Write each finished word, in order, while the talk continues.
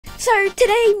So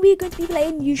today we're going to be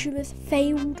playing YouTubers'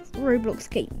 failed Roblox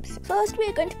games. First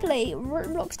we're going to play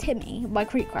Roblox Timmy by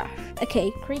kreekcraft.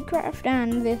 Okay, kreekcraft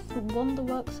and this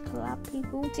Wonderworks collab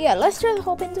people. So yeah, let's just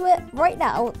hop into it. Right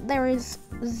now there is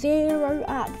 0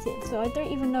 active, so I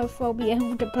don't even know if I'll be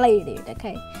able to play, dude.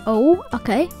 Okay. Oh,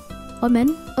 okay. I'm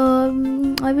in.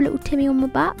 I have a little Timmy on my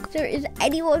back. So is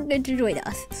anyone going to join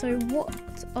us? So what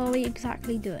are we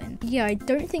exactly doing? Yeah, I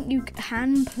don't think you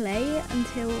can play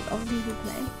until other people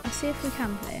play. Let's see if we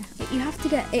can play. You have to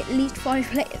get at least 5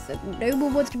 players. So no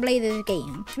one wants to play this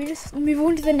game. We just move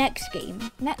on to the next game.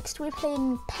 Next we're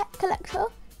playing Pet Collector,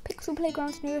 Pixel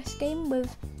Playground's newest game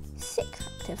with 6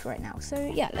 active right now.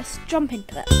 So yeah, let's jump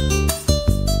into it.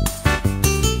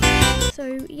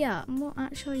 So yeah, I'm not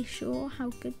actually sure how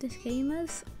good this game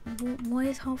is. Why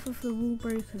is half of the wall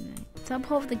broken? Is that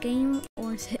part of the game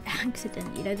or is it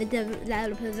accident? You know, the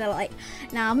developers are like,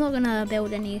 nah, I'm not gonna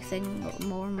build anything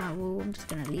more on my wall. I'm just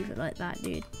gonna leave it like that,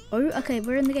 dude. Oh, okay,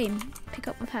 we're in the game. Pick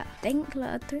up my pet. I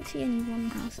don't see anyone in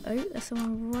the house. Oh, there's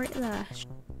someone right there.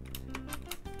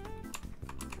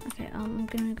 Okay, I'm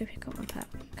gonna go pick up my pet.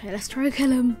 Okay, let's try to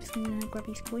kill him. Just gonna grab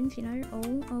these coins, you know.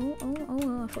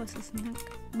 Oh, I thought it was something.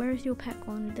 Where is your pet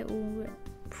gone, little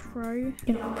pro?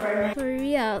 So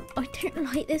yeah, I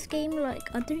don't like this game.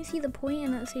 Like, I don't see the point,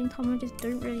 and at the same time I just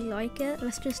don't really like it.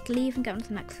 Let's just leave and get on to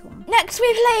the next one. Next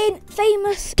we're playing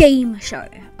Famous Game Show.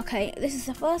 Okay, this is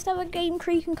the first ever game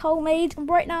Creek and Cole made.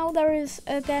 Right now there is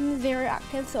again 0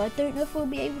 active, so I don't know if we'll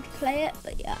be able to play it,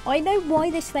 but yeah, I know why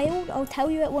this failed. I'll tell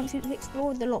you it once we've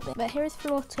explored the lobby. But here's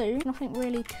floor 2, nothing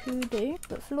really to do.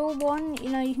 But floor 1, you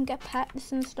know, you can get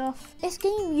pets and stuff. This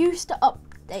game used to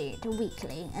update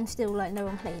weekly and still like no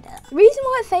one played it. The reason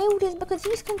why it failed is because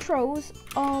these controls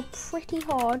are pretty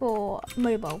hard for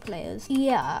mobile players.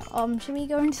 Yeah, should we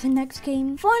go into the next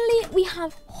game? Finally, we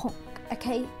have Honk,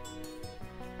 okay?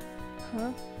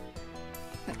 Huh?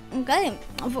 Okay,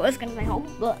 I thought I was gonna say honk,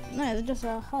 but no, it's just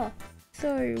a huh.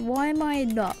 So why am I a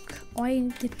duck?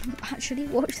 I didn't actually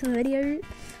watch the video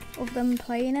of them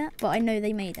playing it, but I know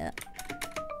they made it.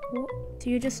 What? So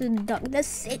you're just a duck. There's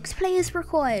 6 players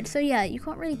required, so yeah, you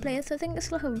can't really play it. So I think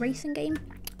it's like a racing game.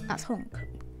 That's Honk.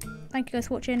 Thank you guys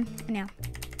for watching, and yeah,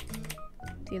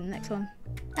 see you in the next one.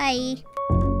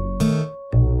 Bye.